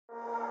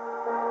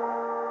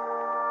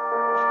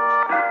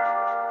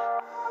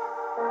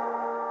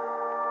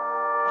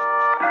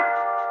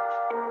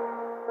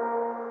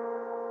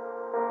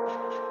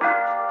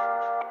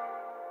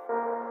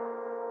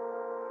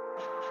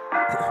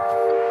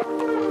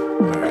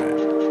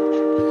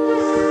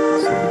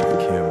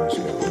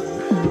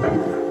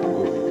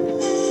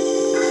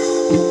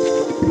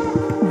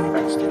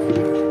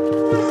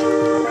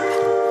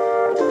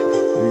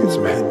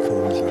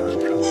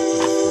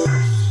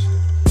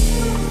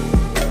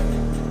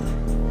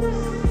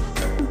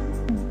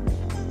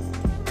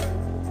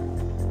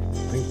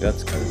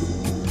That's kind of a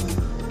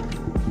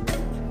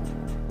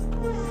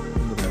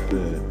little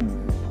bit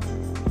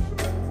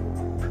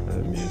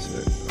of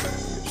music.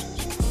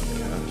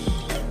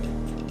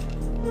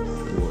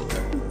 Whoa,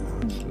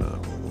 that's not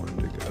where we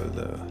wanted to go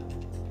though.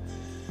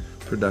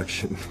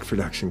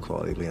 Production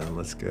quality, Leon.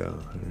 Let's go.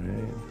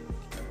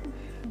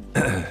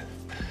 All right.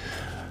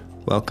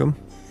 Welcome.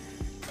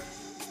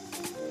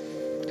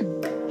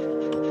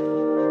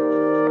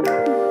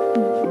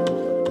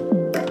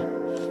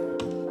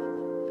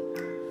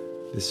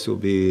 This will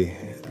be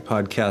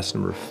podcast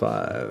number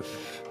 5.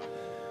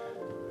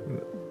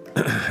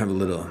 Have a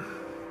little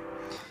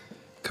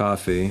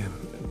coffee,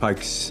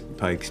 Pike's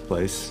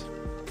Place.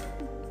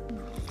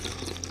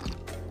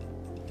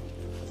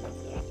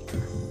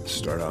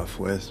 Start off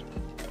with.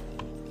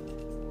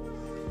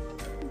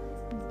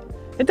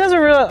 It doesn't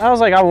really. I was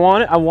like, I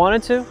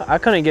wanted to. I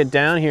couldn't get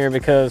down here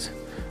because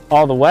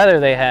all the weather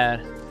they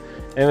had.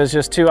 It was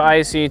just too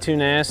icy, too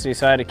nasty,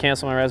 so I had to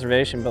cancel my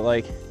reservation. But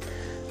like,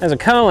 as a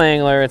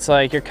co-angler, it's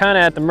like you're kind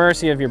of at the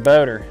mercy of your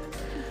boater.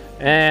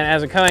 And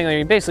as a co-angler,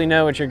 you basically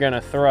know what you're gonna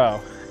throw.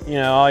 You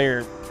know, all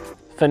your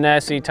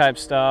finesse-y type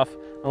stuff,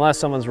 unless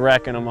someone's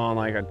wrecking them on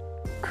like a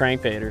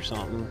crankbait or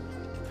something.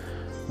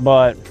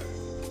 But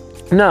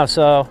no,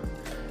 so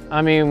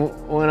I mean,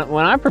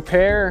 when I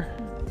prepare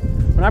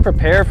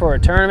for a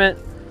tournament,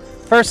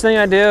 first thing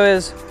I do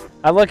is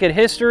I look at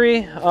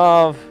history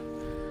of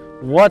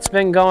what's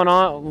been going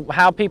on,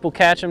 how people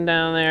catch them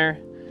down there.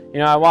 You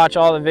know, I watch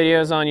all the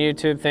videos on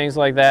YouTube, things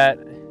like that.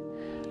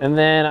 And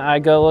then I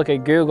go look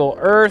at Google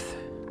Earth.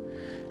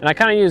 And I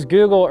kind of use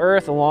Google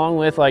Earth along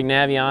with like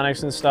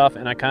Navionics and stuff.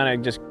 And I kind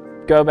of just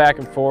go back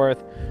and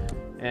forth.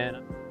 And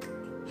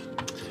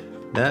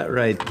that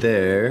right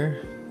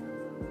there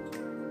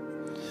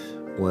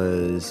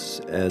was,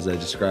 as I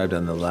described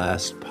on the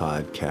last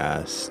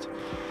podcast,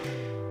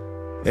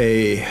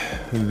 a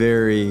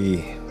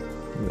very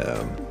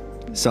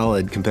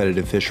solid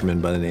competitive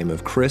fisherman by the name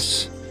of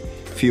Chris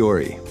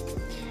Fiore.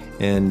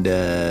 And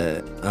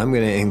I'm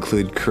going to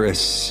include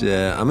Chris.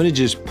 I'm going to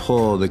just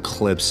pull the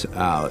clips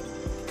out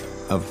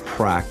of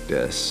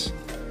practice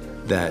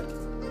that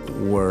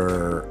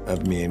were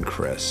of me and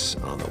Chris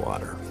on the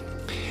water.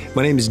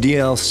 My name is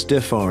DL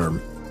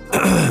Stiffarm.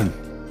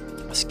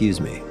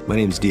 Excuse me. My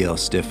name is DL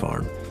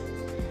Stiffarm.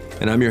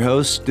 And I'm your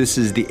host. This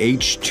is the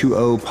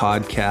H2O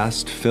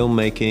podcast,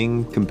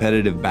 filmmaking,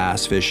 competitive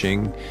bass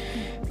fishing,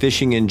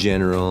 fishing in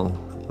general,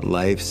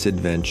 life's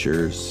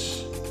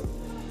adventures.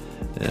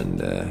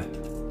 And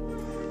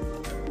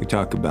we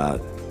talk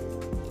about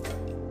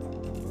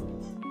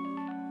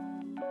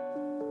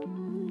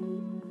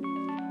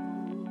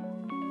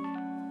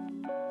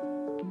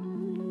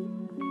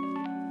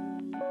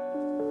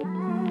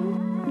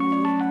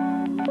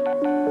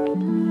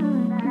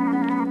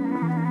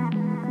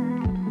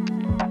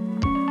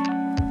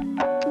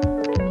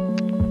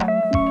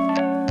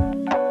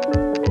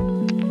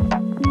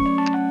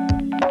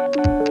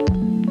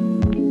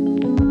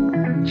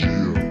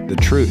the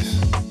truth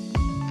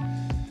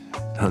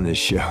on this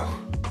show.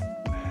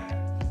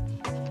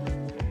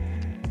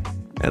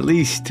 At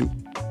least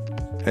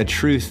a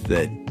truth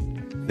that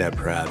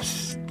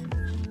perhaps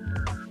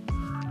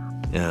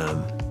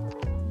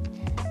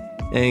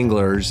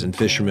anglers and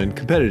fishermen,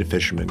 competitive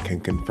fishermen, can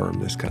confirm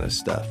this kind of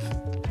stuff.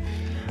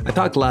 I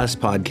talked last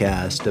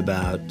podcast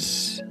about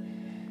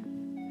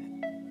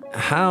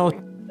how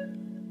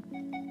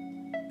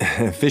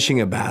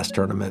fishing a bass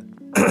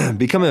tournament,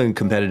 becoming a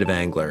competitive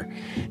angler,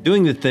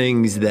 doing the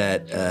things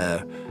that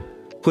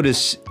put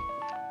us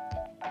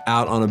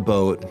out on a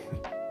boat,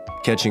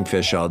 catching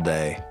fish all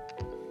day,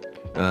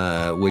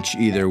 which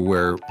either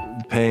we're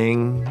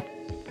paying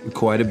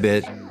quite a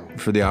bit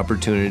for the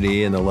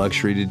opportunity and the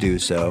luxury to do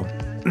so,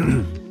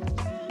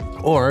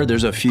 or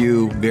there's a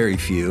few, very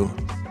few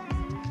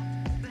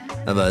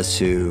of us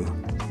who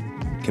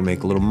can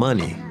make a little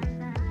money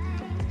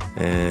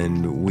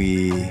and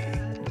we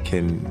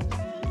can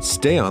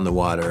stay on the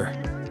water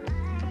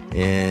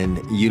and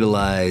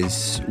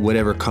utilize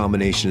whatever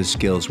combination of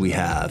skills we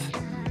have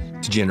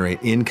to generate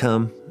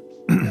income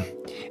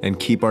and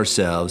keep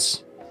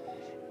ourselves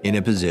in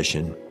a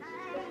position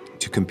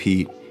to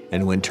compete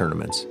and win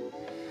tournaments.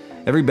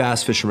 Every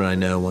bass fisherman I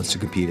know wants to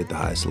compete at the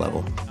highest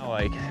level.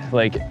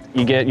 Like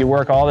you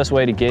work all this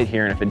way to get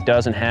here, and if it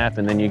doesn't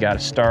happen, then you got to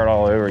start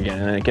all over again.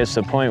 And then it gets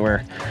to the point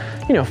where,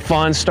 you know,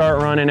 funds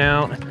start running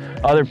out,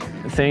 other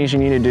things you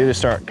need to do to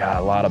start,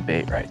 got a lot of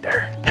bait right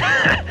there.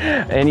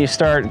 And you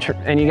start,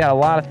 and you got a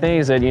lot of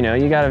things that, you know,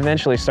 you got to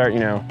eventually start, you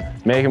know,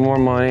 making more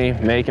money,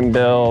 making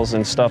bills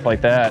and stuff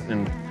like that.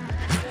 And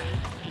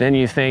then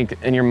you think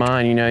in your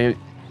mind, you know,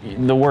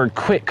 the word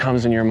quit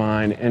comes in your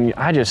mind. And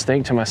I just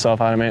think to myself,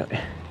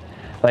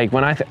 like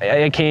when I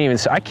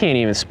can't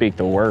even speak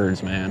the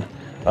words, man.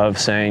 of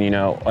saying, you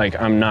know, like,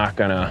 I'm not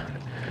gonna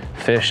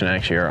fish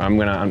next year.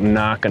 I'm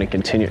not gonna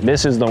continue.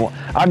 This is the one.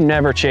 I've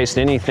never chased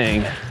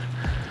anything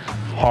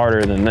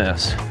harder than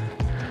this,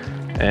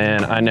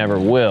 and I never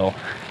will.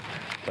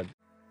 But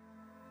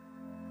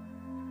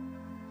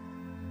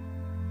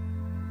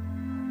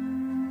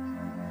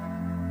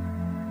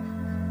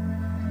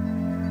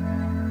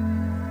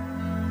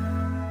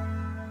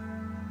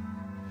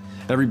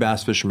every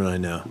bass fisherman I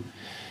know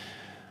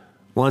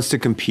wants to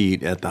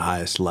compete at the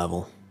highest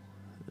level.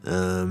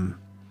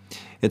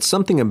 It's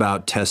something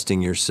about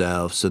testing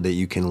yourself so that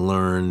you can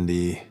learn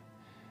the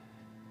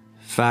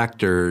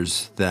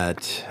factors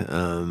that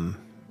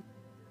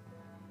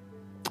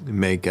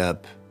make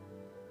up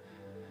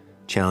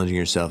challenging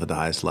yourself at the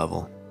highest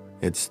level.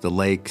 It's the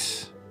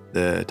lakes,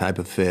 the type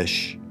of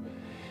fish,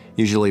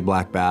 usually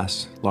black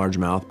bass,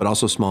 largemouth, but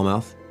also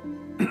smallmouth.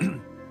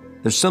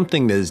 There's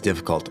something that is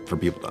difficult for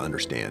people to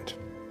understand.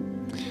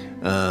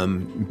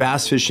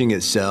 Bass fishing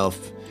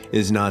itself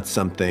is not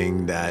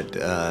something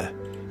that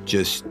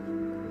just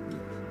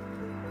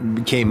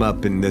came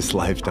up in this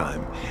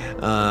lifetime.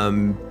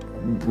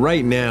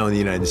 Right now in the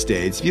United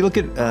States, if you look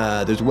at,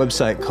 there's a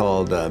website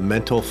called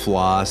Mental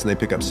Floss, and they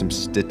pick up some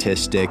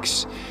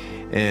statistics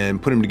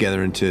and put them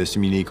together into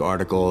some unique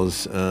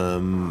articles.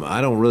 I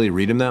don't really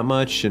read them that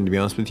much, and to be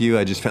honest with you,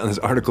 I just found this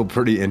article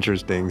pretty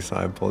interesting, so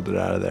I pulled it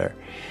out of there.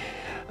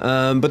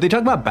 But they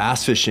talk about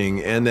bass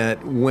fishing, and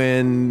that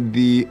when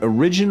the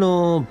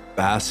original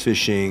bass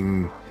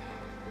fishing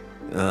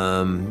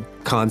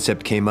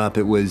concept came up,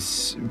 it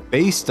was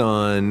based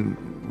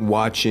on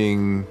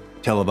watching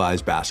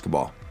televised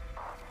basketball.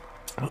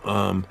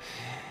 One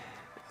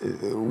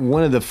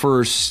of the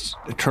first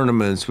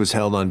tournaments was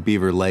held on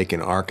Beaver Lake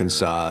in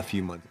Arkansas a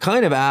few months,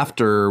 kind of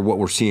after what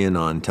we're seeing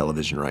on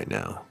television right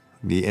now.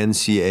 The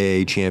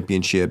NCAA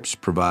championships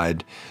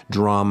provide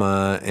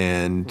drama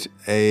and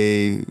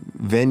a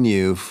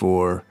venue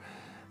for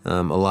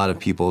a lot of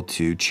people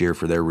to cheer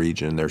for their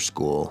region, their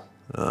school,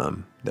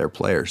 their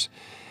players.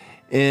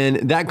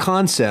 And that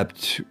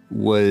concept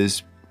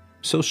was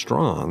so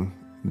strong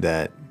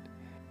that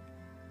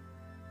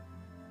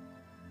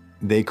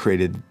they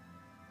created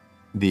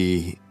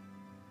the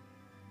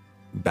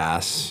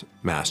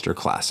Bassmaster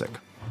Classic.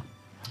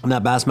 And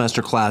that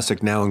Bassmaster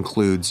Classic now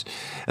includes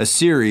a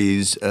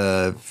series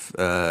of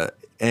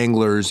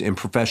anglers in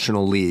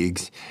professional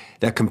leagues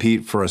that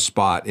compete for a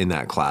spot in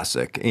that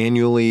classic.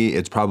 Annually,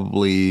 it's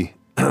probably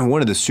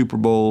one of the Super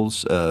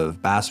Bowls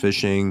of bass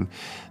fishing,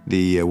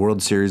 the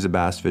World Series of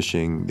bass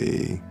fishing,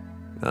 the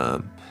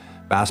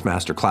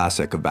Bassmaster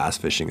Classic of bass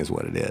fishing is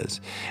what it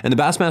is. And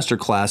the Bassmaster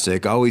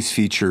Classic always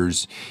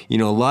features, you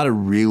know, a lot of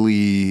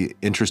really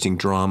interesting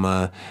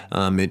drama.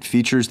 It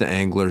features the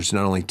anglers,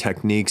 not only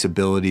techniques,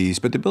 abilities,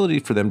 but the ability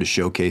for them to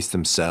showcase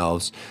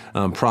themselves.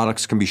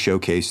 Products can be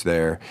showcased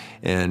there.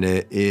 And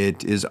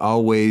it is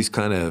always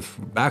kind of,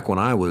 back when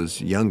I was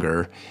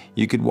younger,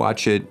 you could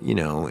watch it, you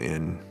know,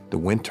 in the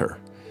winter,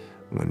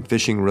 when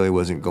fishing really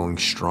wasn't going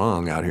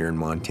strong out here in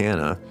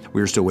Montana. We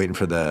were still waiting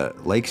for the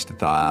lakes to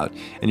thaw out,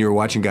 and you were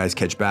watching guys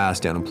catch bass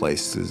down in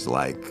places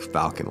like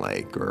Falcon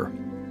Lake or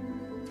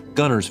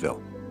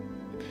Gunnersville.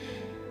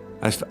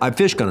 I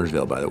fished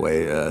Gunnersville, by the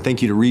way.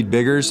 Thank you to Reed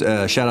Biggers.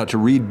 Shout out to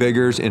Reed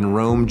Biggers in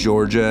Rome,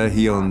 Georgia.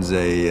 He owns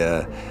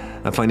a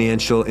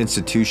financial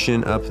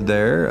institution up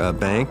there, a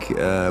bank,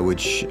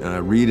 which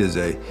Reed is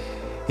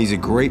he's a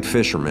great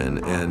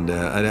fisherman, and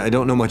I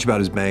don't know much about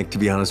his bank, to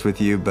be honest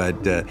with you, but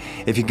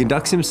if he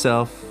conducts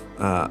himself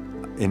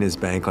in his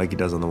bank like he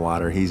does on the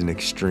water, he's an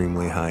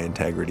extremely high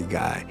integrity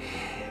guy.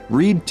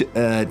 Reed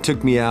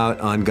took me out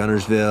on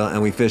Gunnersville,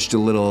 and we fished a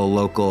little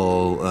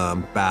local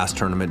bass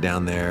tournament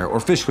down there, or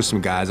fished with some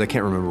guys, I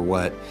can't remember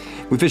what.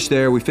 We fished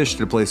there. We fished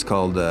at a place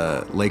called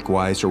Lake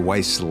Weiss, or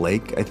Weiss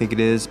Lake, I think it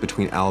is,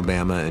 between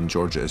Alabama and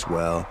Georgia as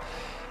well.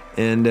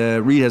 And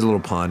Reed has a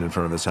little pond in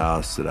front of his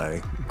house that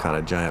I caught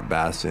a giant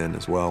bass in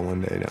as well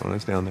one day when I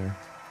was down there.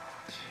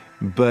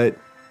 But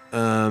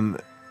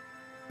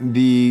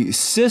the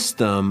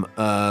system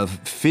of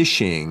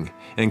fishing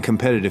and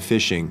competitive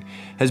fishing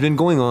has been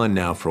going on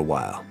now for a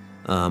while,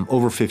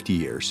 over 50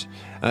 years.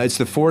 It's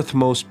the fourth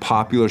most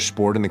popular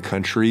sport in the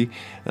country.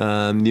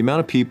 The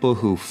amount of people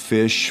who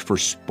fish for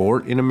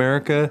sport in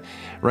America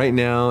right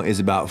now is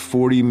about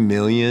 40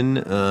 million,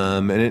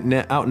 and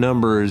it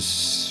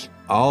outnumbers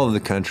all of the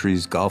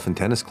country's golf and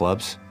tennis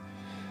clubs.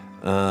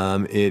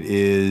 It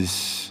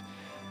is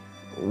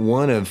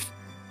one of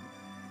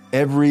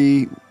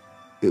 30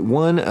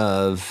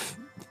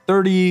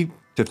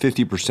 to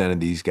 50% of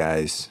these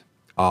guys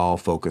all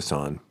focus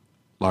on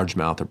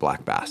largemouth or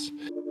black bass.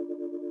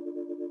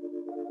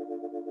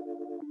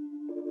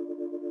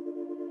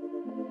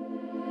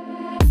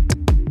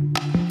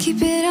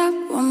 Keep it up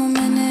one more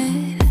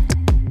minute.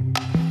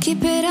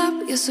 Keep it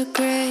up, you're so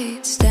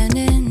great.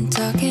 Standing,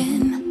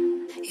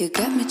 talking. You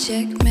got me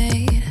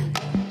checkmate.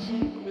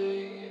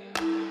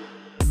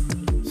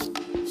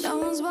 No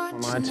one's watching.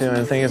 Mine too, and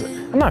the thing is,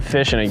 I'm not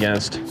fishing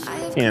against,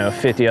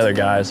 50 other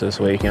guys this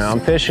week. I'm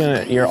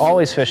fishing, you're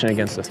always fishing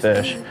against the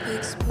fish.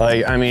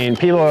 Like, I mean,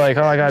 people are like,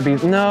 oh, I gotta be,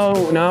 no.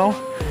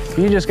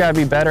 You just gotta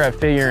be better at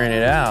figuring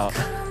it out.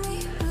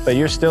 But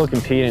you're still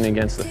competing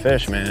against the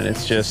fish, man.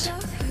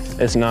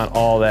 It's not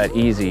all that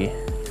easy.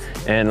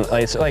 And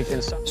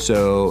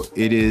so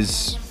it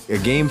is a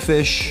game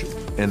fish,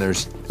 and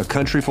there's a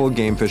country full of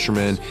game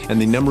fishermen,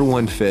 and the number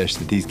one fish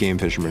that these game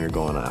fishermen are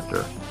going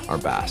after are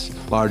bass,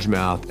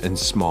 largemouth and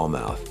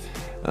smallmouth.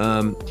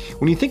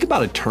 When you think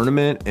about a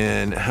tournament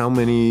and how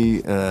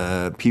many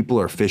people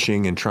are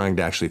fishing and trying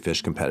to actually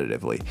fish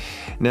competitively,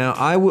 now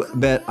I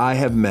bet I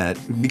have met,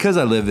 because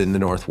I live in the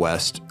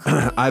Northwest,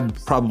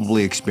 I've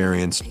probably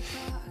experienced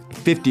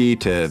 50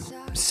 to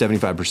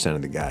 75%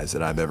 of the guys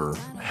that I've ever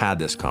had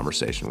this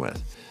conversation with.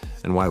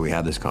 And why we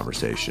have this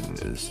conversation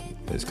is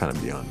kind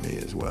of beyond me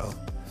as well.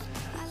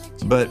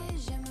 But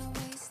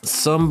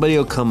somebody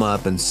will come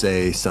up and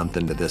say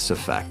something to this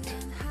effect: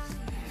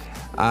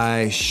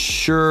 I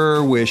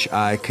sure wish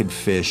I could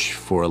fish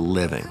for a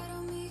living.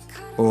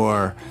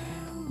 Or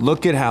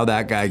look at how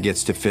that guy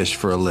gets to fish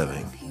for a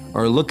living.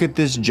 Or look at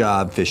this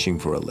job fishing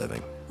for a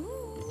living.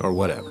 Or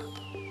whatever.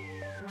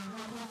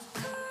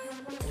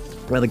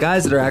 Well, the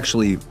guys that are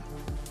actually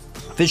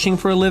fishing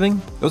for a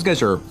living, those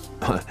guys are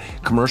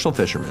commercial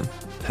fishermen,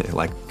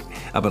 like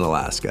up in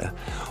Alaska,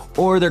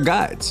 or they're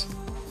guides.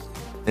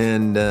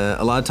 And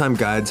a lot of time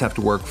guides have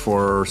to work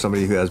for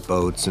somebody who has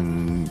boats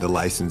and the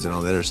license and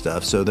all that other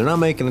stuff, so they're not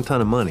making a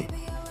ton of money.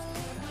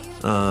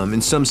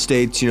 In some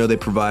states, they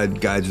provide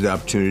guides with the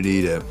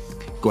opportunity to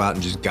go out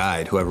and just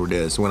guide whoever it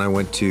is. When I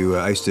went to,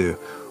 I used to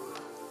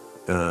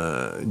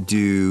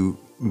do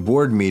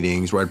board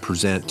meetings where I'd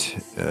present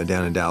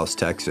down in Dallas,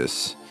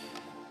 Texas,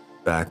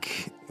 back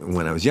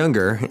when I was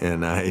younger,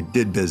 and I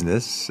did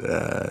business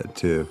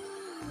to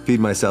feed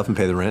myself and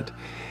pay the rent.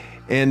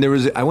 And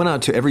I went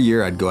out to, every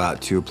year I'd go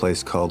out to a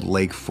place called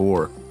Lake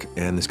Fork,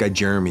 and this guy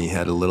Jeremy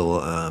had a little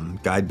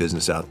guide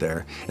business out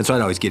there. And so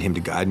I'd always get him to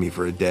guide me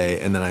for a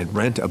day, and then I'd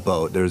rent a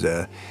boat. There's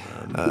so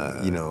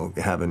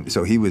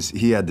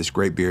he had this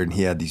great beard, and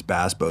he had these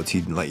bass boats.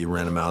 He'd let you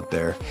rent them out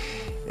there.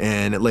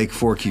 And at Lake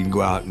Fork, you can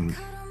go out and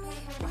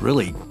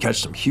really catch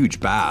some huge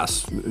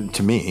bass,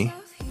 to me,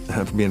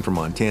 for being from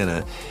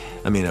Montana.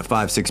 I mean, a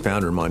 5-6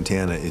 pounder in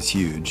Montana is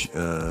huge.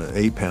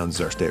 8 pounds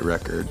is our state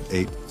record.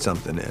 8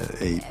 something,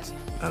 I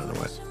don't know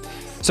what.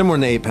 Somewhere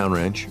in the 8 pound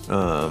range.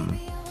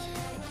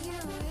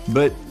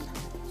 But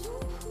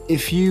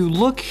if you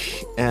look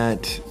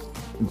at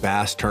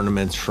bass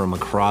tournaments from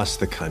across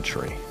the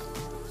country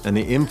and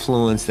the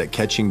influence that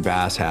catching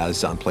bass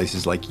has on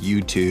places like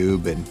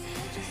YouTube and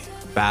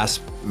Bass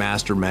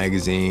Master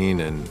Magazine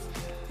and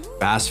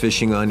bass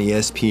fishing on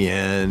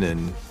ESPN,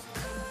 and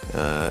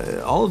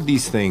all of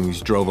these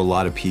things drove a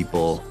lot of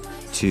people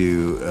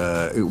to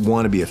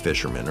want to be a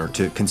fisherman, or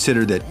to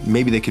consider that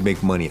maybe they could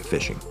make money at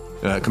fishing,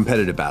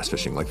 competitive bass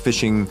fishing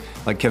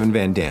like Kevin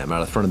Van Dam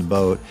out of the front of the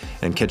boat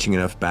and catching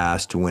enough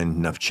bass to win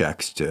enough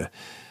checks to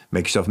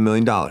make yourself $1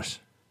 million.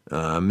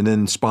 And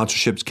then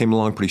sponsorships came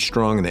along pretty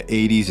strong in the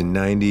 80s and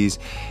 90s,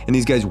 and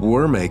these guys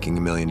were making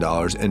 $1 million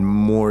and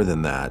more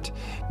than that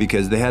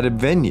because they had a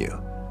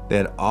venue. They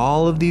had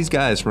all of these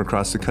guys from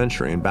across the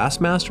country, and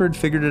Bassmaster had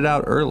figured it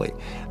out early.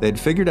 They had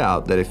figured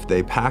out that if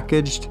they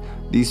packaged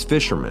these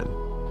fishermen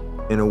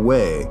in a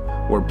way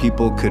where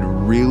people could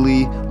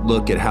really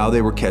look at how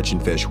they were catching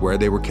fish, where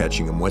they were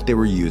catching them, what they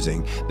were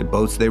using, the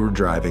boats they were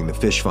driving, the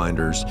fish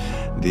finders,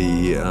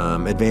 the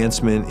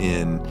advancement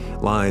in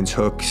lines,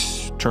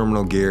 hooks,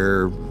 terminal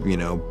gear,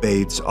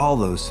 baits, all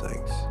those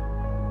things.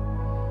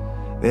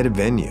 They had a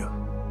venue,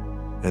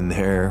 and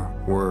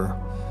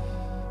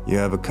you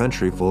have a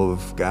country full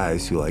of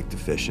guys who like to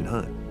fish and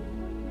hunt.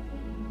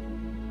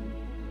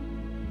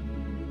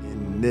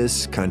 In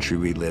this country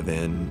we live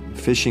in,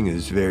 fishing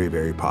is very,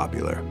 very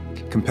popular.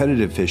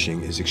 Competitive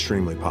fishing is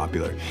extremely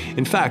popular.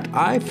 In fact,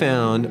 I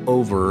found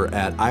over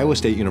at Iowa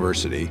State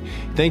University,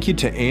 thank you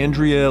to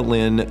Andrea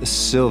Lynn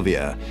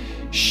Sylvia,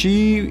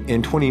 she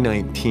in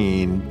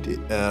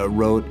 2019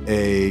 wrote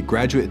a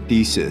graduate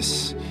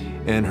thesis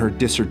and her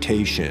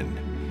dissertation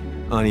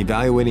on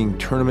evaluating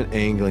tournament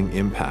angling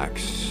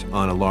impacts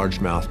on a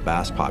largemouth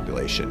bass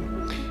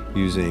population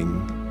using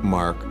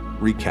mark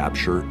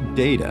recapture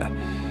data,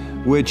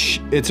 which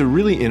it's a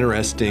really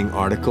interesting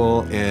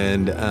article,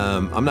 and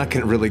I'm not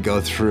gonna really go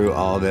through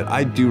all of it.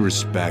 I do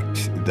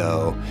respect,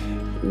 though,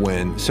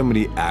 when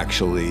somebody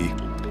actually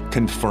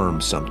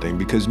confirms something,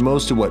 because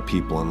most of what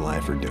people in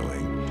life are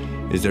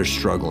doing is they're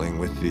struggling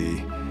with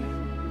the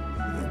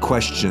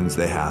questions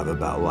they have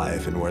about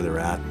life and where they're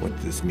at, what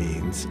this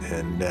means,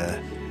 and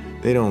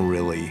they don't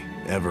really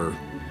ever,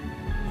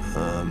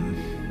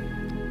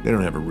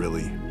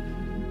 really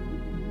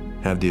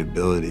have the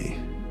ability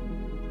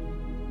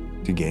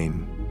to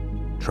gain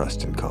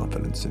trust and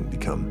confidence and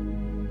become,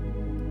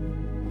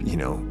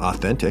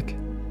 authentic.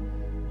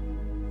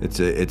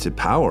 It's a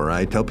power.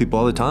 I tell people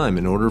all the time,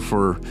 in order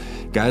for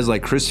guys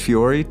like Chris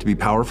Fiore to be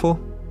powerful,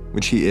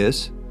 which he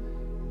is,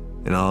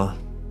 and I'll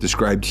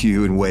describe to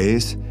you in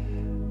ways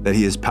that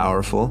he is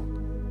powerful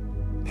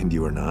and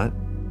you are not.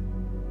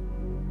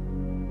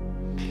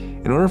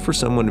 In order for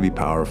someone to be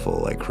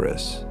powerful like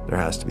Chris, there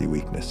has to be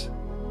weakness.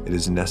 It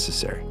is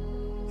necessary.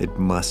 It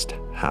must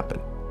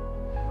happen.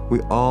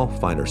 We all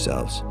find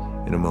ourselves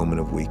in a moment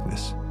of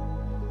weakness,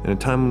 in a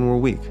time when we're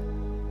weak.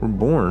 We're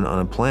born on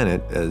a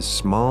planet as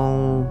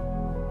small,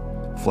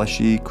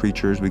 fleshy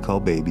creatures we call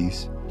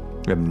babies.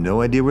 We have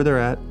no idea where they're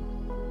at,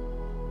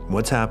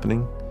 what's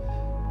happening,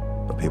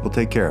 but people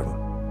take care of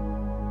them,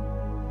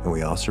 and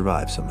we all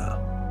survive somehow.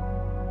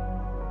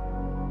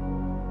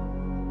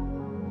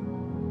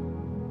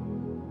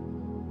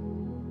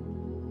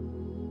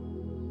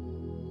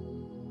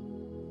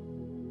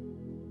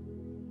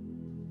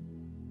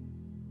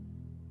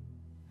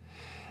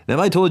 Now,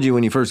 if I told you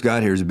when you first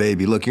got here as a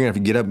baby, look, you're gonna have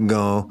to get up and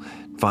go,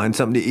 find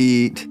something to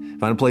eat,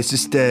 find a place to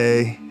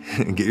stay,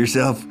 get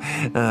yourself,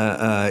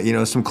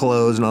 some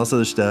clothes and all this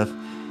other stuff.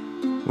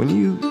 When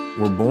you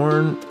were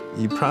born,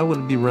 you probably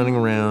wouldn't be running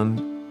around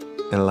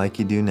and like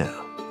you do now.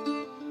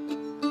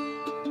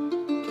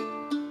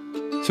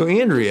 So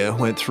Andrea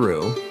went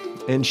through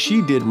and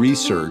she did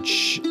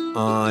research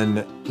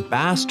on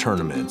bass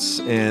tournaments,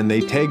 and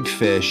they tagged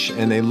fish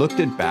and they looked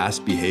at bass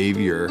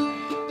behavior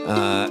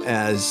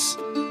as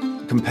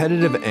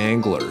competitive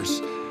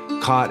anglers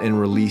caught and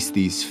released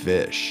these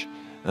fish.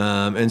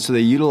 And so they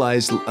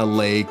utilized a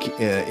lake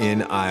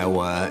in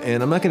Iowa,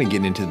 and I'm not going to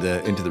get into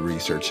the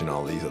research and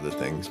all these other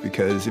things,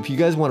 because if you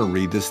guys want to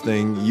read this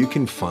thing, you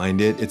can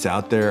find it. It's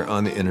out there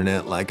on the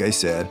internet, like I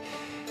said.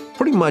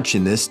 Pretty much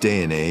in this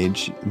day and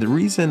age, the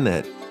reason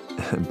that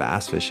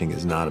bass fishing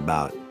is not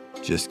about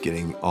just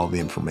getting all the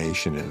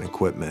information and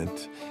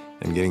equipment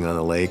and getting on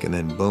the lake and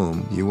then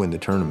boom, you win the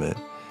tournament.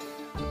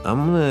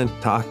 I'm going to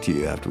talk to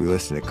you after we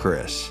listen to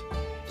Chris.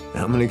 And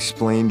I'm going to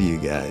explain to you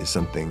guys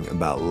something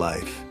about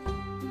life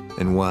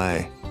and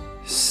why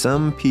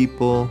some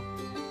people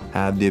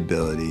have the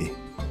ability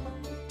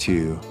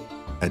to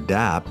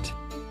adapt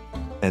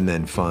and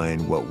then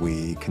find what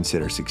we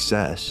consider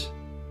success.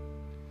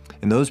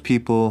 And those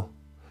people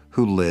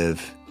who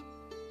live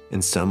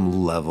in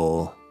some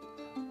level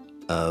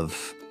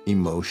of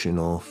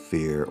emotional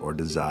fear or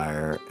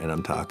desire, and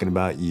I'm talking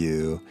about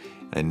you.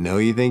 I know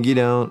you think you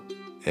don't.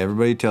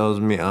 Everybody tells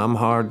me I'm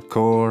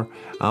hardcore,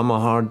 I'm a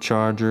hard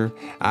charger,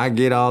 I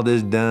get all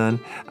this done,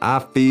 I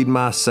feed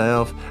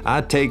myself, I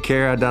take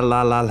care of da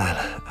la la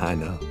la. I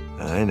know,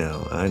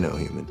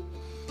 human.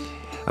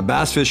 A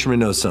bass fisherman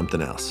knows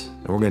something else,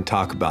 and we're gonna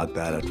talk about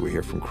that after we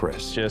hear from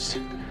Chris.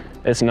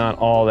 It's not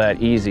all that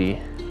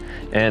easy.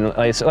 And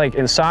it's like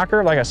in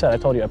soccer, like I said, I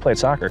told you I played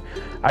soccer.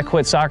 I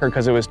quit soccer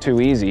because it was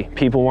too easy.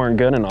 People weren't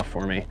good enough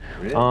for me.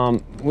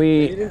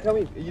 Really? You didn't tell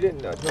me, you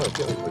didn't quit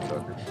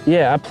soccer.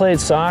 Yeah, I played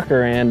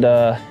soccer, and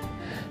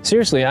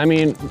seriously, I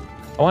mean,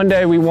 one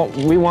day we won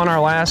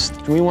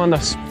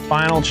the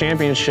final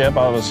championship.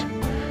 I was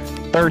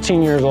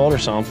 13 years old or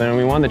something, and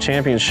we won the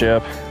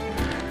championship,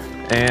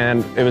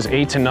 and it was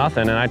 8-0,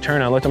 and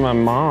I looked at my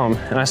mom,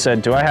 and I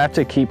said, do I have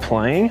to keep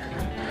playing?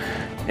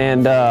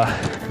 And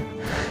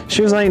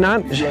she was like,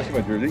 not. Did you ask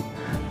my jersey?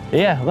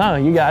 Yeah,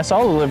 no, I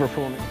saw the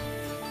Liverpool.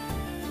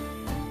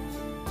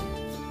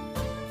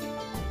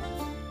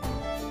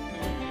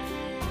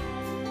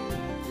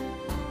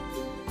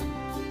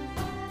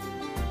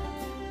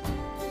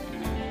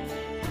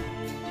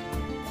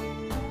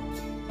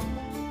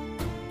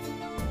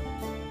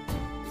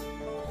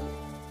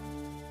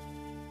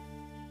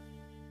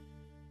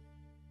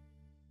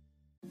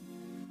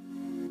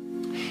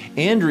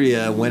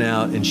 Andrea went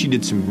out and she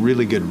did some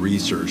really good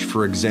research.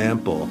 For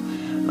example,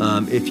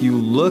 if you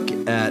look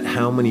at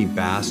how many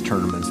bass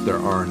tournaments there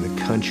are in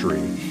the country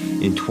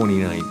in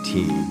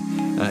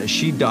 2019,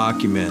 she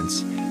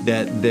documents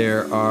that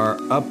there are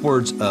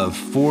upwards of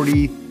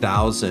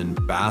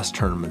 40,000 bass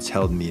tournaments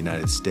held in the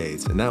United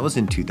States, and that was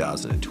in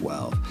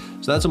 2012.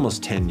 So that's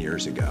almost 10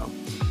 years ago.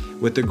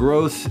 With the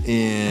growth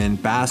in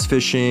bass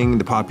fishing,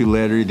 the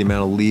popularity, the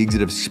amount of leagues that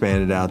have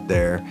expanded out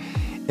there,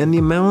 and the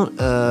amount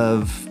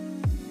of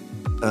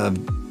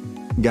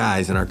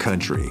guys in our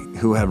country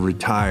who have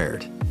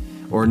retired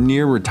or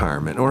near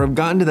retirement or have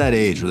gotten to that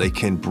age where they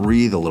can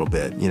breathe a little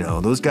bit. You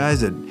know, those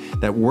guys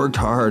that worked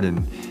hard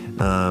and,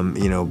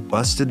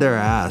 busted their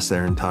ass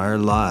their entire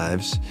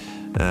lives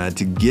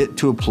to get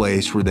to a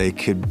place where they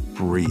could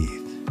breathe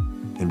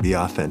and be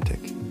authentic.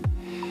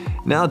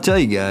 Now, I'll tell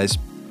you guys,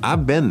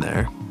 I've been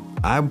there.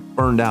 I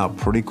burned out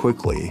pretty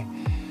quickly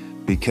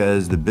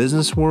because the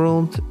business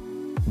world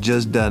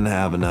just doesn't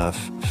have enough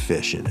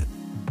fish in it.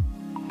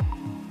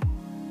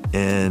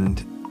 And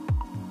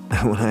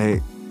when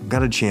I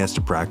got a chance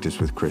to practice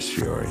with Chris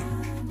Fiore,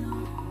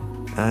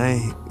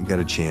 I got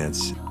a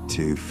chance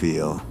to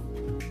feel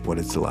what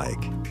it's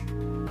like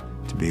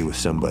to be with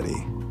somebody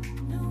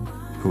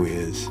who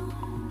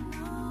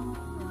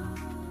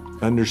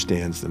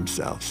understands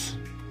themselves,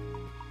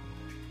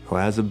 who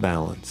has a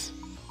balance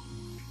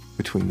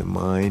between the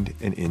mind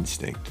and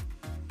instinct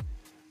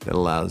that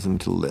allows them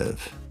to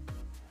live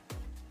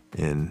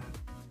in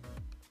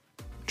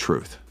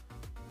truth,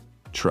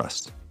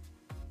 trust,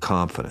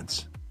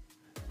 confidence,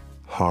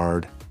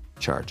 hard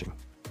charging.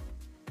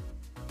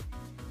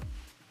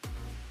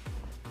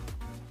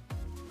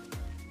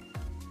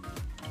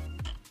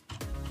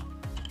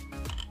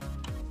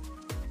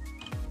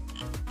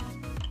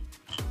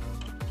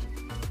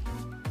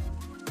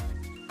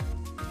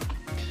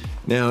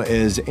 Now,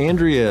 as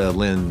Andrea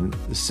Lynn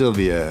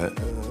Sylvia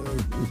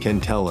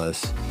can tell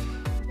us,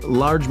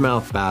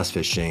 largemouth bass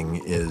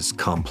fishing is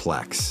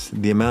complex.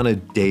 The amount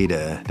of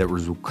data that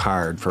was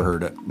required for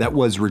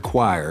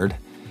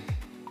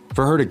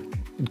her to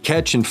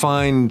catch and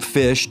find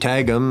fish,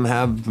 tag them,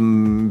 have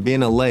them be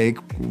in a lake,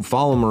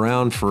 follow them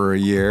around for a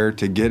year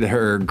to get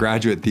her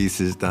graduate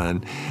thesis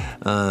done,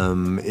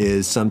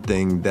 is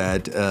something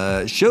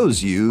that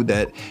shows you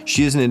that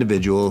she is an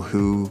individual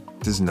who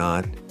does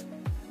not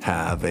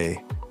have a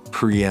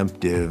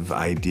preemptive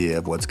idea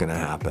of what's going to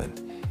happen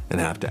and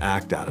have to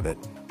act out of it.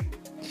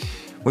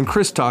 When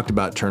Chris talked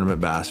about tournament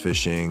bass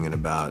fishing and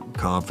about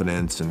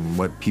confidence and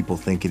what people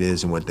think it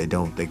is and what they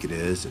don't think it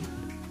is, and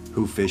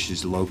who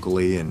fishes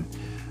locally and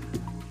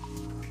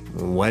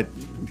what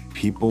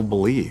people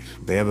believe,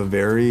 they have a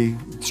very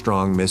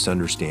strong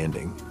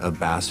misunderstanding of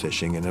bass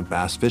fishing and a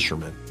bass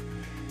fisherman.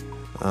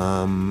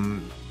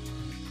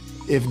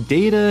 If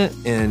data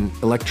and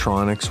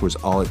electronics was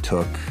all it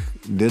took,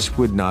 this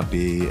would not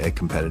be a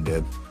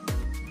competitive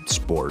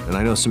sport. And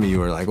I know some of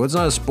you are like, well, it's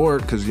not a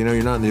sport because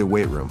you're not in the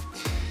weight room.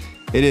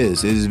 It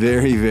is. It is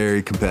very,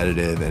 very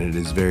competitive, and it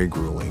is very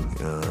grueling.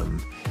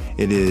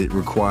 It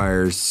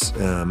requires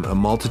a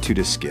multitude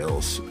of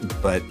skills,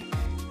 but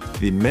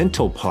the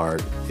mental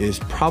part is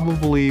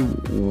probably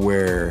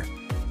where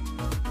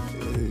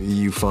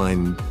you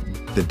find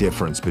the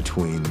difference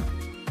between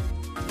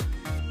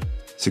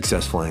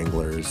successful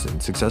anglers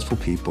and successful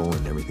people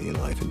and everything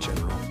in life in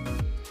general.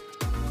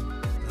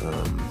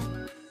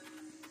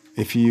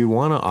 If you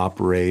want to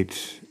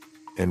operate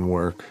and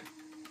work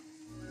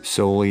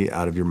solely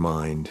out of your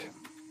mind,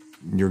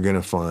 you're going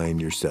to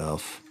find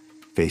yourself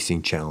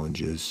facing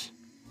challenges,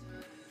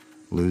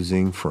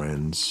 losing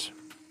friends,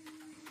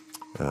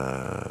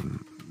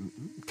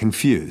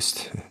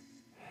 confused,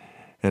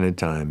 and at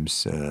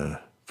times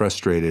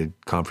frustrated,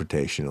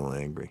 confrontational,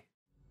 angry.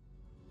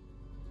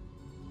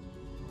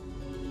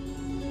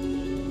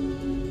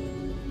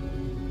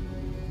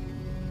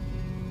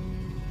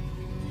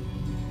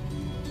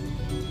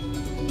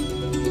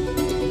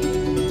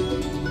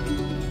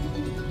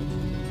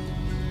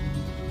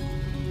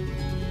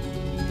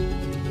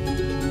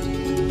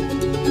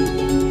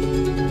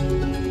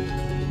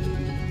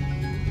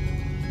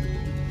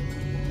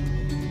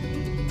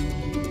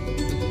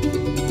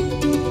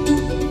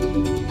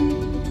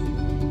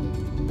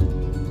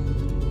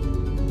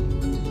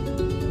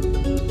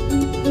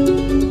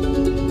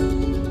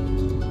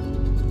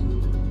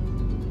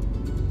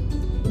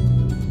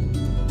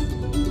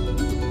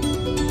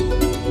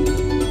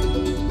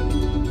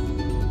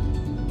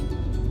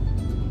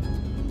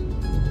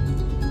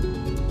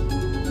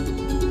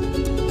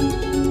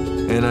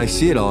 And I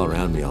see it all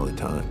around me all the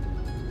time.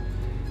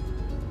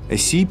 I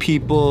see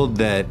people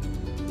that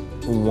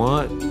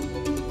want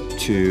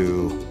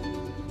to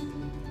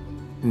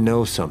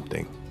know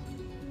something.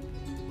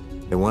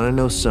 They want to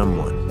know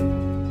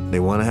someone. They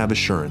want to have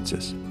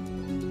assurances.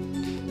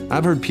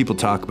 I've heard people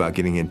talk about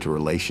getting into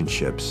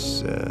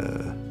relationships,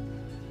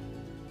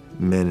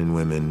 men and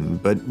women,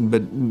 but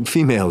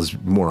females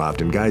more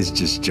often. Guys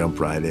just jump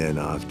right in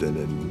often,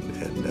 and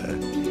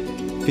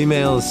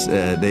females,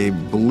 they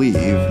believe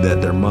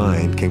that their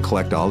mind can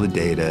collect all the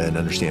data and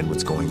understand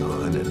what's going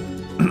on,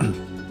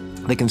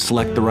 and they can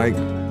select the right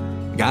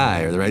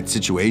guy or the right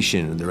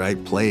situation or the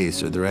right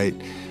place or the right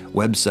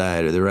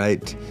website or the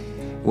right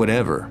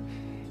whatever.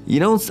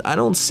 I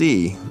don't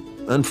see,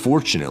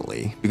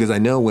 unfortunately, because I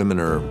know women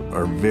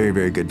are very,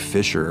 very good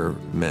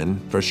fishermen,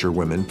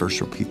 fisherwomen,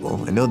 fisher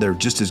people. I know they're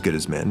just as good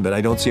as men, but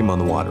I don't see them on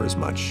the water as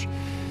much.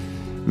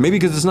 Maybe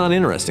because it's not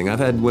interesting. I've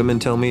had women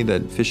tell me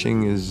that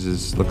fishing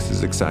looks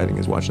as exciting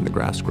as watching the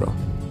grass grow.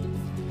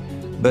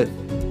 But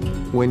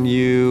when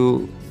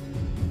you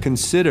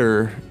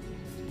consider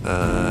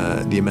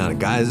the amount of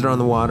guys that are on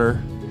the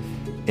water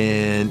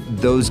and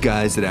those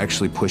guys that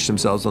actually push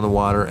themselves on the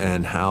water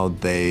and how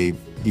they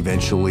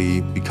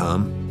eventually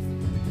become,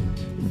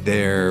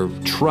 their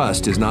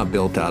trust is not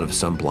built out of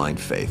some blind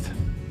faith.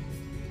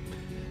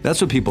 That's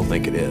what people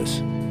think it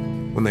is.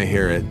 When they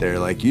hear it, they're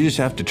like, you just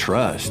have to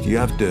trust. You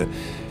have to,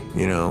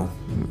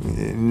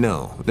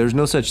 no, there's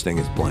no such thing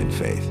as blind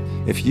faith.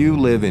 If you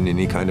live in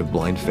any kind of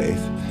blind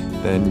faith,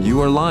 then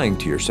you are lying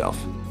to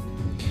yourself.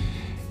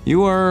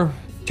 You are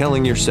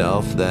telling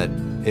yourself that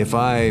if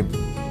I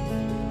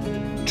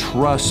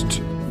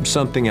trust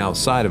something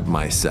outside of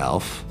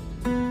myself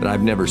that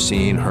I've never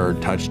seen,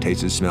 heard, touched,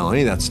 tasted, smelled,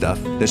 any of that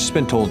stuff that's just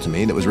been told to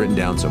me, that was written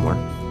down somewhere,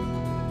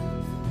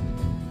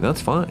 that's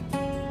fine.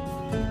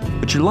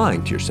 But you're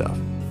lying to yourself.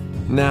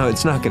 Now,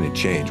 it's not going to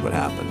change what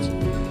happens,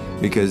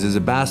 because as a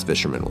bass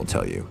fisherman will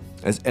tell you,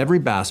 as every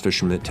bass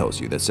fisherman that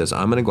tells you, that says,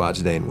 I'm going to go out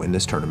today and win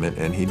this tournament,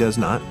 and he does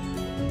not,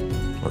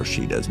 or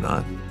she does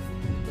not,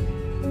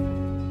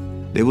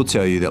 they will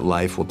tell you that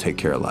life will take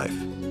care of life.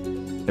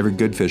 Every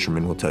good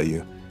fisherman will tell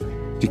you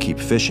to keep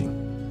fishing.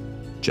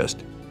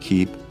 Just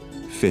keep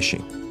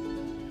fishing.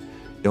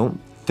 Don't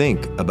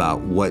think about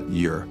what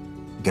you're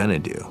gonna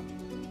do.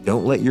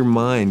 Don't let your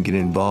mind get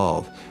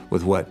involved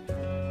with what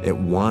it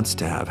wants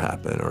to have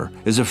happen or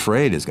is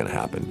afraid is gonna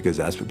happen, because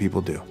that's what people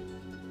do.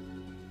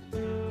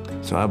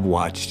 So I've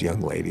watched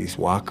young ladies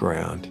walk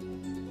around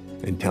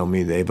and tell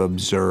me they've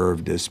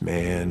observed this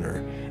man,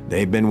 or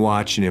they've been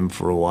watching him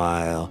for a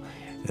while,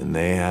 and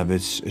they have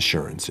its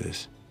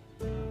assurances.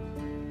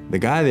 The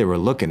guy they were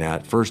looking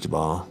at, first of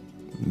all,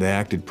 they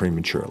acted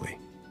prematurely.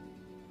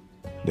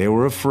 They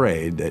were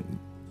afraid that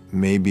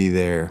maybe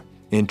their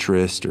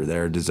interest or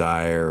their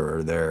desire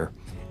or their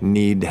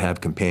need to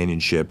have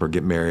companionship or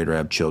get married or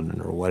have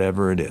children or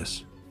whatever it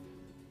is,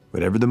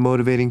 whatever the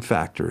motivating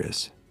factor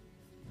is,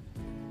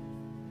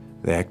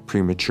 they act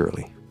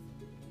prematurely.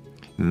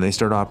 And they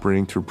start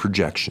operating through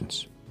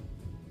projections.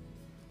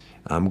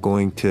 I'm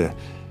going to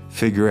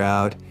figure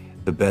out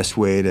the best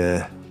way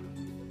to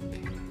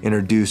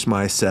introduce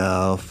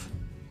myself,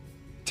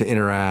 to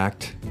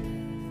interact,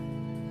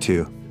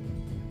 to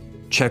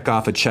check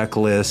off a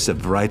checklist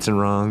of rights and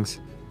wrongs.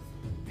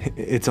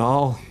 It's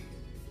all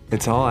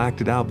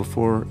acted out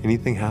before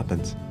anything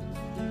happens.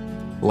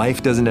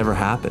 Life doesn't ever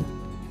happen.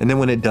 And then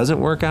when it doesn't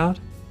work out,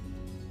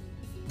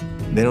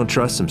 they don't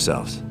trust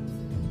themselves.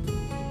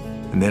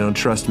 And they don't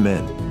trust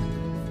men.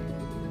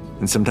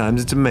 And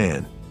sometimes it's a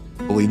man.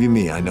 Believe you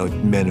me, I know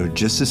men who are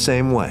just the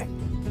same way.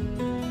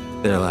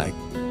 They're like,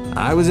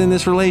 I was in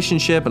this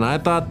relationship and I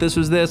thought this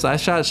was this. I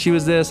thought she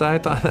was this. I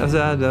thought that was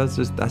that.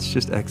 That's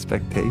just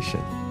expectation.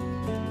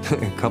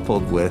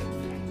 Coupled with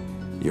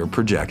your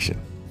projection.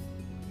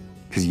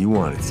 Because you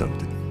wanted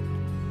something.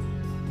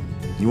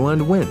 You wanted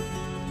to win.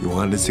 You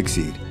wanted to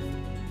succeed.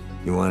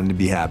 You wanted to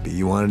be happy.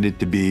 You wanted it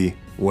to be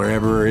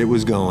wherever it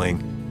was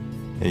going,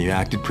 and you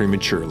acted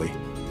prematurely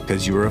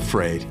because you were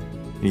afraid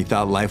and you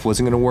thought life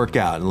wasn't going to work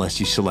out unless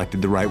you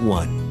selected the right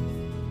one.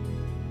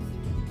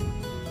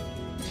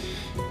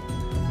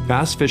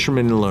 Bass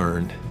fishermen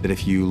learn that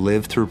if you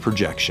live through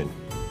projection,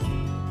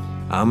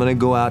 I'm going to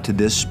go out to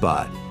this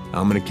spot,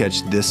 I'm going to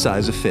catch this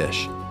size of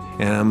fish,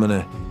 and I'm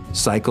going to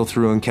cycle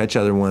through and catch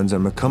other ones.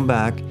 I'm going to come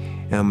back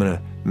and I'm going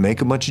to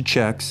make a bunch of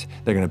checks.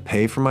 They're going to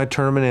pay for my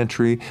tournament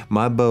entry,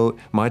 my boat,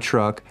 my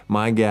truck,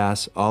 my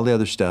gas, all the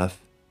other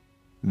stuff.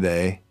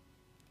 They,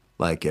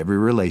 like every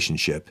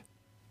relationship,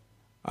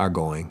 are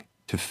going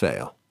to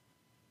fail.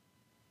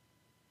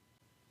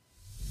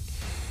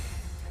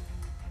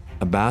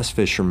 A bass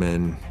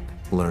fisherman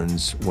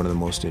learns one of the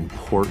most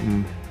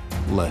important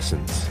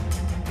lessons.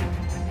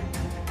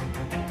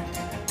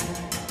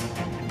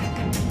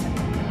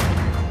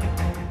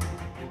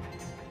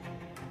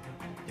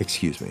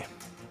 Excuse me,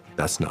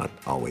 that's not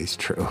always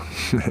true.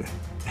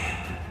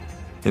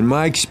 In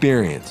my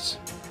experience,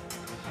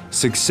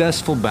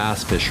 successful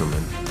bass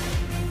fishermen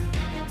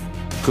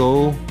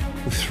go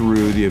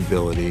through the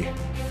ability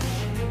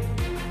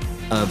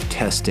of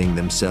testing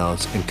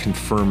themselves and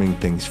confirming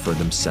things for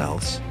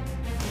themselves.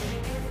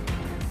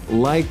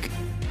 Like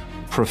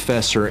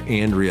Professor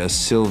Andrea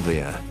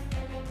Silvia,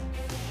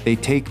 they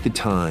take the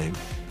time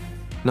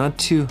not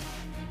to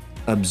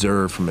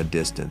observe from a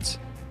distance,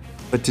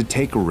 but to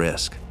take a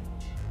risk,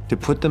 to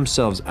put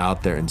themselves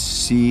out there and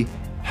see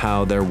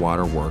how their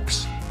water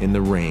works in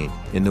the rain,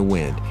 in the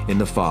wind, in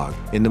the fog,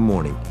 in the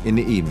morning, in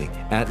the evening,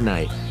 at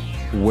night,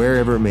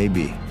 wherever it may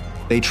be.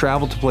 They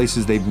travel to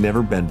places they've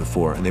never been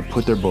before and they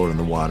put their boat in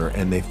the water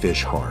and they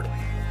fish hard.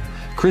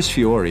 Chris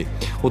Fiore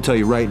will tell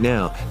you right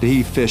now that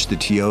he fished the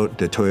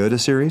Toyota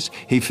series,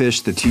 he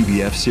fished the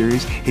TBF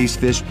series, he's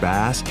fished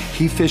bass,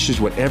 he fishes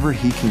whatever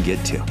he can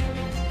get to.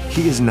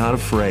 He is not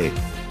afraid.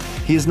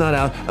 He is not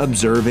out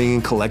observing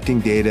and collecting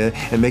data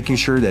and making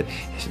sure that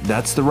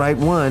that's the right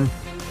one,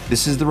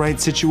 this is the right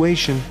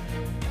situation,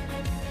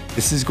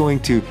 this is going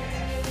to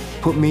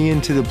put me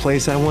into the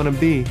place I want to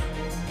be,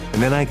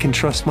 and then I can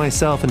trust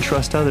myself and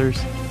trust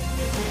others.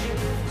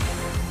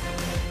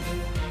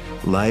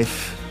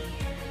 Life,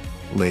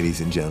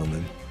 ladies and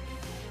gentlemen,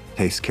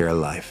 takes care of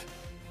life.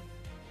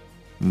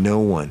 No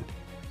one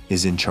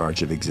is in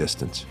charge of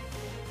existence.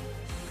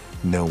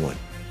 No one.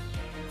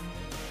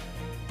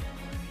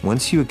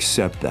 Once you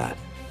accept that,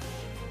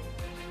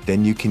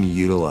 then you can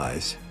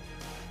utilize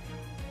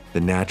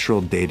the natural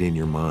data in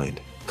your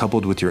mind,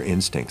 coupled with your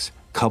instincts,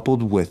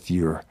 coupled with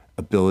your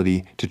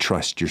ability to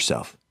trust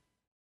yourself.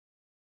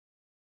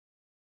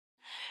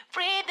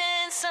 Breathe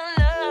in some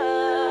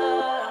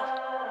love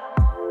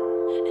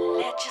and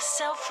let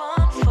yourself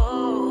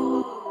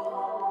unfold.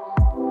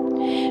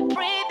 Breathe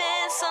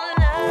in some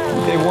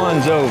love. Day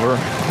one's over,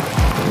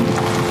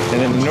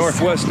 and in the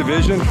Northwest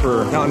Division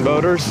for mountain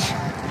boaters,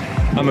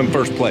 I'm in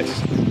first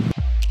place.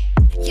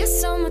 You're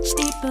so much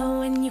deeper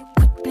when you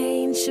quit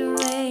playing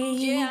charades.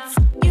 Yeah.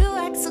 You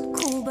act so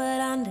cool, but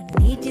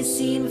underneath you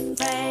seem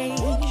fake.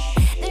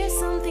 There's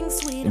something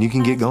sweet. And you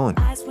can get going.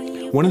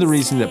 One of the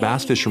reasons that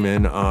bass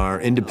fishermen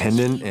are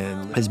independent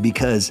is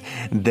because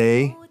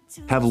they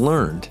have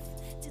learned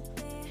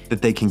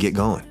that they can get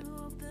going.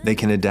 They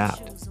can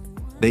adapt.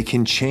 They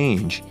can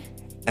change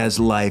as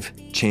life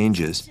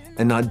changes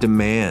and not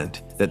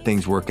demand that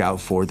things work out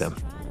for them.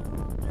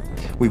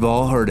 We've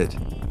all heard it.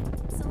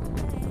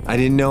 I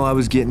didn't know I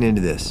was getting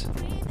into this.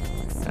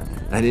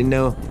 I didn't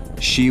know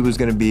she was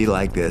gonna be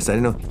like this. I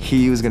didn't know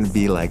he was gonna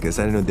be like this.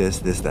 I didn't know this,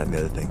 that, and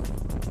the other thing.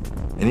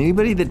 And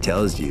anybody that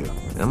tells you,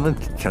 I'm gonna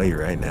tell you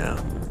right now,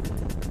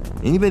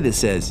 Anybody that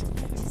says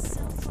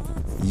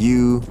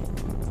you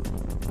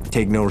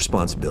take no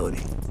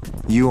responsibility,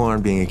 you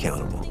aren't being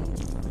accountable,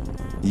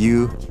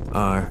 you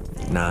are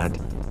not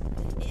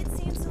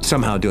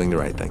somehow doing the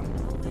right thing.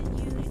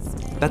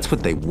 That's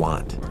what they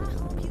want.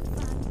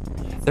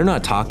 They're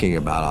not talking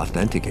about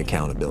authentic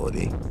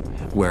accountability,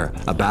 where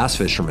a bass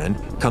fisherman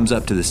comes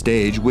up to the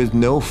stage with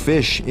no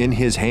fish in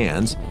his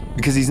hands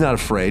because he's not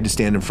afraid to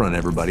stand in front of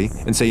everybody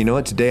and say, you know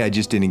what, today I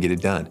just didn't get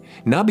it done.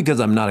 Not because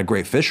I'm not a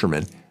great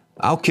fisherman.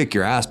 I'll kick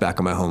your ass back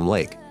on my home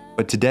lake.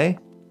 But today,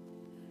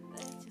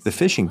 the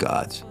fishing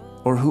gods,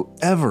 or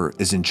whoever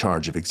is in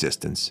charge of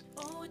existence,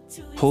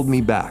 pulled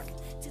me back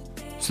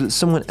so that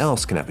someone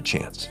else can have a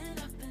chance.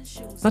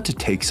 Not to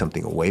take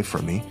something away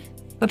from me,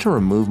 not to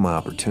remove my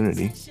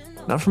opportunity,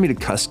 not for me to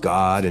cuss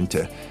God and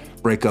to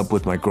break up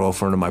with my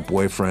girlfriend or my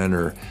boyfriend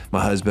or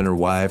my husband or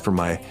wife or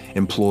my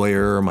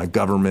employer or my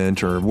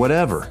government or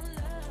whatever,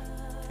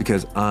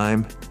 because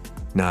I'm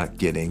not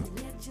getting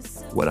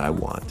what I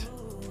want.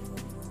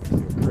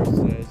 Chris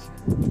says,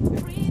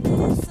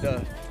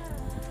 stuff.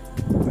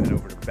 Head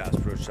over to Bass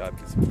Pro Shop,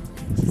 get some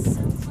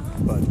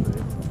bud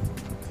food.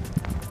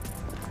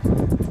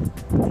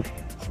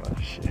 That's a lot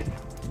of shit.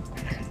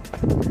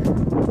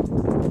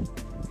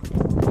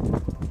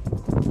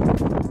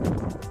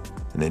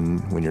 And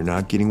then when you're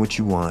not getting what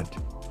you want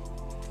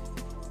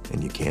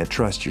and you can't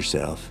trust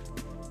yourself,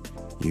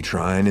 you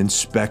try and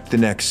inspect the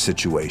next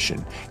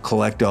situation,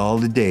 collect all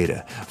the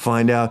data,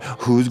 find out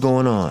who's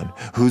going on,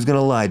 who's going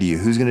to lie to you,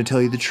 who's going to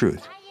tell you the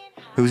truth,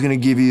 who's going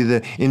to give you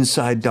the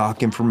inside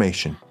doc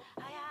information.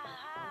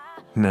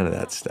 None of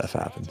that stuff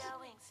happens.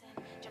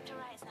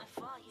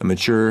 A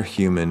mature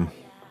human,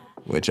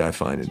 which I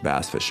find in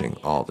bass fishing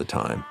all the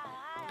time,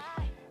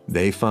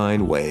 they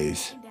find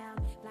ways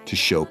to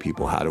show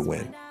people how to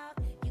win,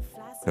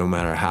 no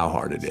matter how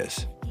hard it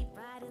is.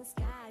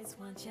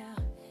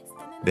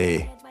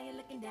 They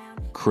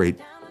create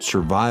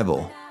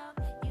survival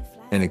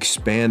and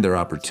expand their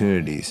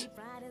opportunities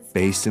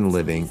based in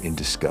living in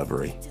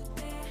discovery.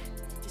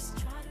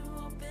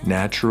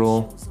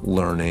 Natural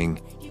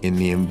learning in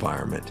the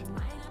environment.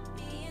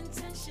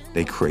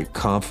 They create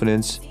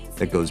confidence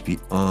that goes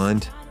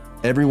beyond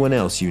everyone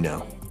else you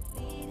know.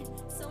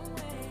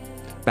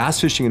 Bass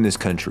fishing in this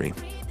country,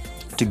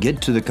 to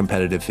get to the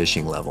competitive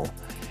fishing level,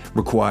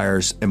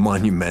 requires a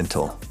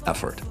monumental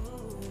effort.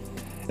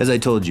 As I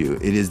told you,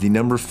 it is the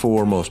number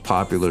 4 most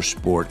popular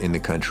sport in the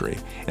country.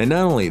 And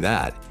not only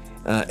that,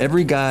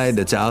 every guy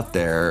that's out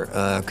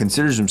there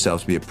considers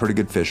himself to be a pretty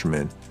good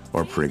fisherman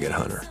or a pretty good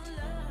hunter.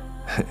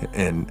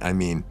 And I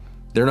mean,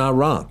 they're not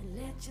wrong.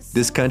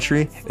 This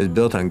country is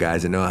built on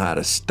guys that know how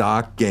to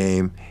stalk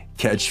game,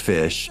 catch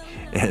fish,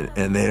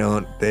 and they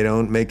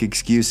don't make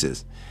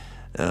excuses.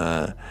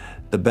 The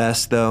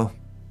best though,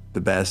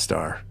 the best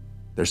are,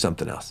 there's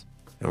something else.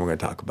 And we're gonna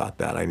talk about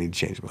that. I need to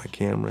change my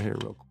camera here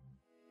real quick.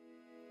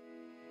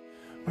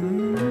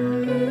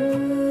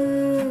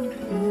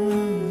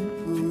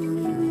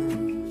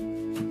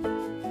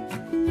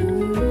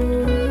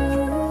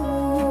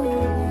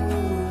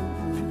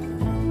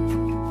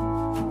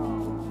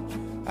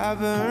 I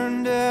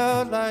burned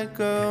out like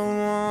a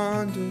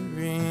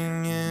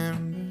wandering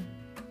ember.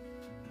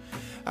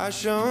 I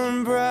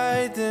shone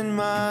bright, then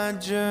my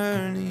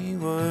journey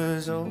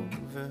was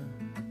over.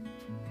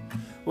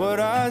 What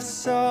I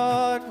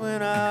sought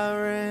when I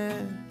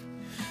ran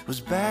was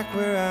back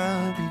where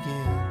I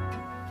began.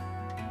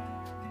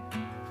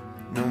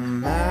 No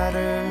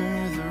matter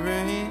the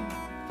rain,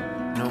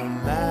 no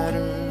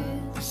matter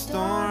the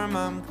storm,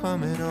 I'm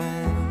coming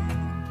home.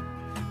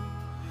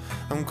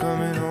 I'm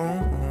coming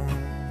home.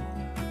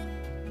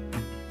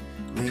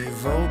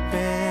 Leave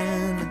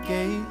open the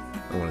gate.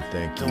 I want to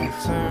thank you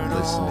for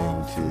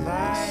listening to this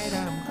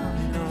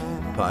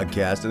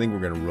podcast. I think we're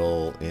going to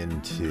roll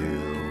into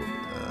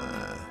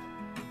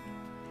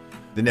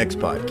the next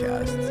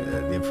podcast,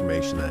 the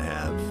information I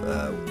have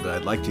that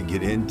I'd like to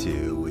get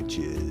into, which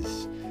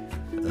is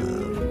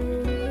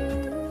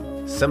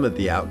some of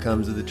the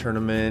outcomes of the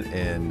tournament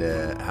and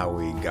how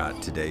we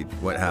got to day,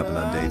 what happened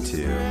on day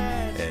 2,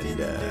 and we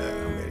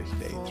made it to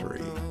day 3.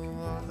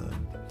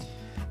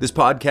 This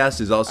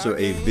podcast is also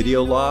a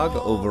video log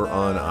over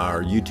on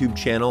our YouTube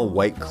channel,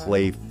 White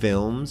Clay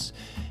Films.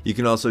 You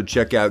can also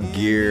check out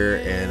gear,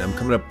 and I'm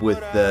coming up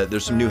with,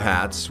 there's some new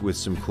hats with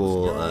some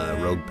cool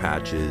rogue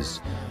patches,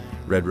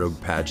 red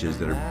rogue patches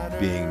that are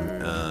being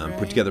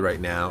put together right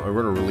now.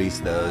 We're going to release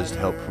those to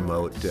help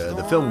promote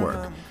the film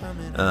work.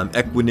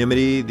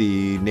 Equanimity,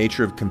 the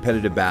nature of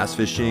competitive bass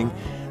fishing.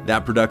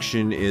 That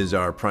production is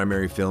our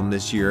primary film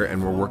this year,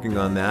 and we're working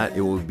on that.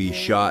 It will be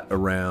shot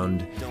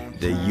around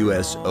the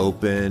U.S.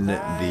 Open,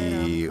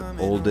 the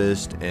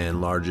oldest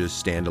and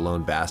largest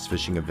standalone bass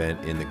fishing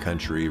event in the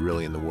country,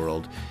 really in the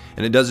world.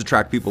 And it does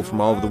attract people from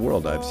all over the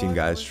world. I've seen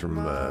guys from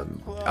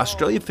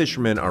Australia.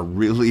 Fishermen are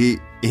really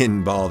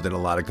involved in a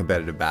lot of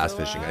competitive bass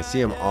fishing. I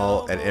see them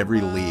all at every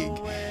league.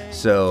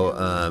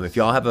 So if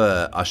y'all have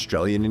an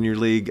Australian in your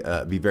league,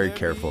 be very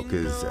careful,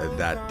 because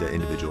that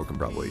individual can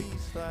probably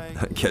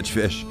catch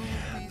fish.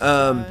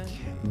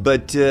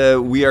 But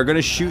we are going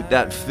to shoot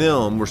that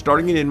film. We're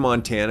starting it in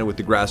Montana with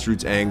the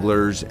Grassroots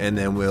Anglers, and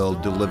then we'll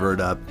deliver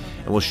it up,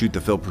 and we'll shoot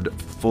the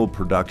full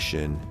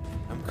production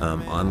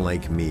on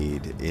Lake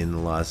Mead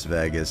in Las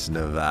Vegas,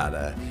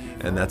 Nevada.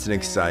 And that's an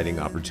exciting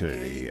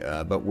opportunity.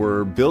 But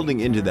we're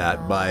building into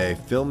that by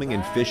filming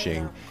and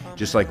fishing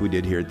just like we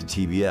did here at the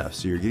TBF.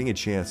 So you're getting a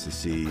chance to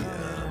see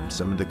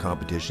some of the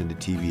competition, the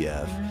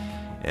TBF,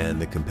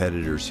 and the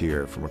competitors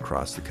here from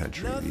across the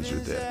country. These are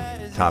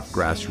the top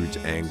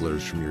grassroots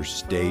anglers from your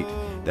state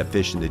that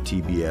fish in the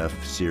TBF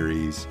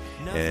series.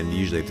 And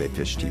usually if they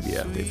fish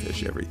TBF, they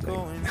fish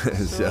everything.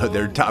 So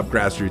they're top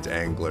grassroots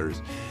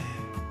anglers,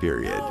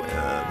 period.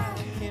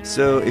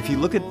 So if you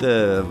look at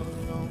the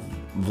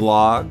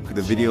vlog,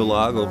 the video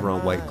log over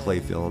on White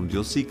Clay Films,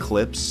 you'll see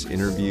clips,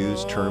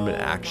 interviews,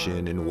 tournament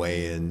action, and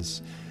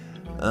weigh-ins.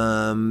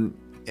 And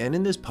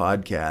in this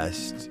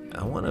podcast,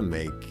 I want to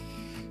make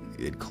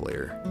it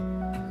clear.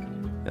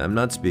 I'm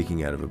not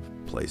speaking out of a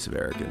place of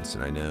arrogance,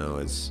 and I know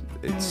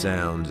it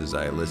sounds as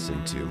I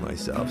listen to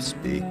myself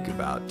speak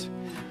about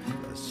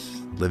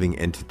us living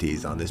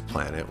entities on this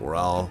planet. We're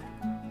all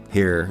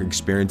here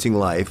experiencing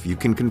life. You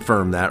can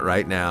confirm that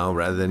right now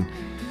rather than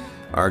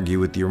argue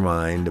with your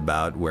mind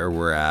about where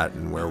we're at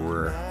and where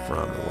we're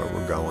from and where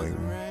we're going,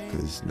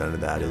 because none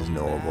of that is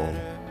knowable.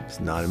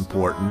 It's not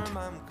important.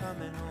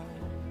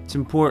 What's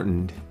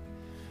important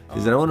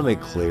is that I want to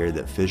make clear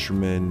that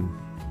fishermen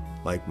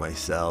like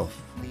myself,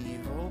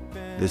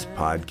 this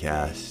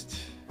podcast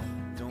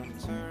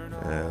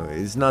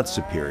is not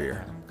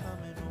superior,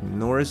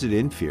 nor is it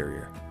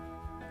inferior.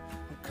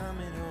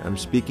 I'm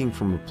speaking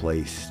from a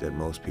place that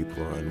most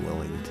people are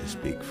unwilling to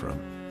speak from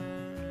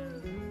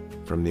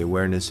the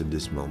awareness of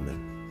this moment,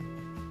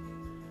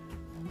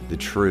 the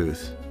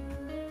truth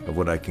of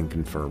what I can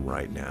confirm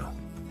right now.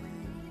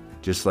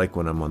 Just like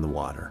when I'm on the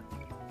water,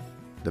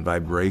 the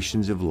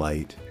vibrations of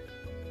light,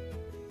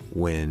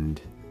 wind,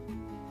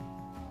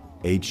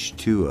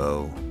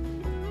 H2O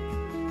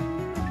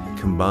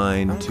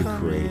combine to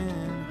create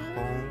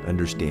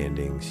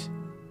understandings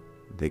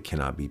that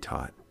cannot be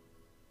taught.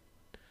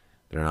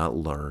 They're not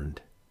learned.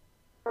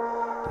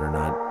 They're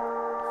not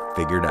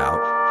figured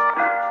out.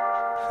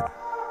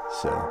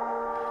 So,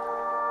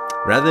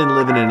 rather than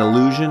live in an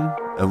illusion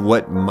of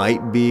what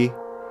might be,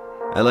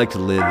 I like to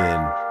live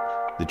in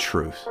the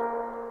truth.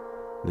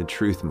 The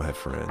truth, my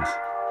friends,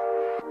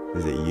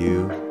 is that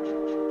you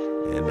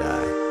and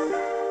I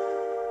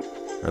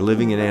are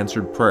living in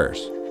answered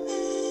prayers.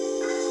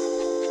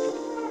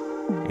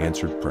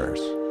 Answered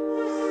prayers.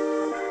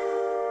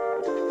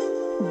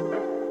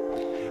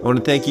 I want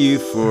to thank you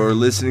for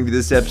listening to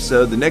this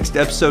episode. The next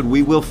episode,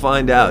 we will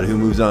find out who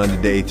moves on to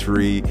day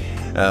 3,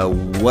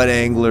 what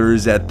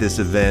anglers at this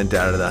event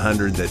out of the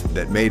 100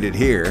 that made it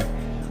here,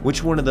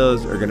 which one of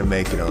those are going to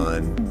make it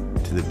on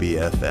to the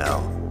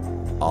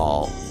BFL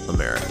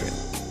All-American.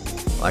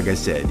 Like I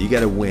said, you got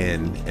to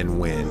win and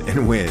win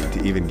and win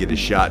to even get a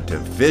shot to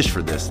fish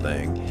for this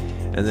thing.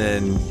 And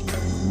then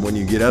when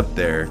you get up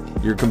there,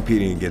 you're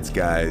competing against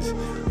guys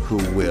who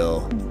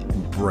will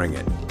bring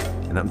it.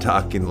 And I'm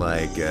talking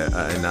like,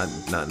 not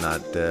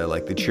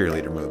like the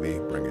cheerleader movie,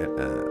 Bring It.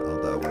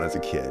 Although when I was a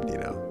kid,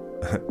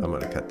 I'm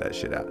going to cut that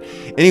shit out.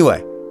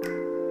 Anyway,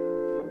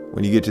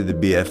 when you get to the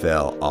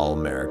BFL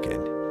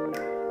All-American,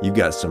 you've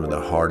got some of the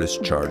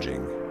hardest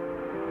charging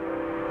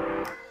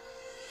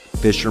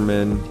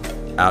fishermen,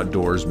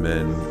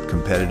 outdoorsmen,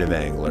 competitive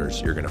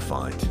anglers you're going to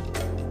find.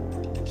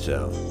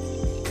 So,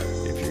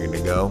 if you're going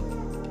to go,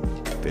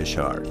 fish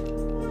hard.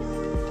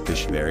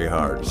 Fish very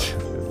hard.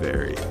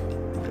 Very,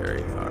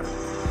 very hard.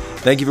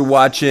 Thank you for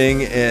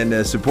watching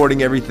and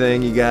supporting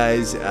everything, you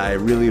guys. I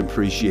really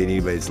appreciate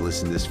anybody that's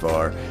listened this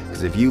far,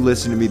 because if you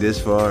listen to me this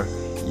far,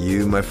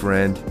 you, my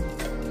friend,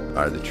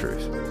 are the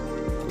truth.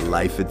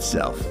 Life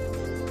itself,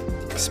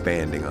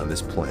 expanding on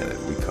this planet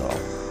we call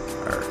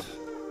Earth.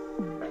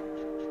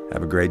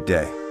 Have a great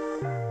day.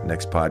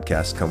 Next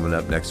podcast coming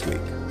up next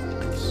week.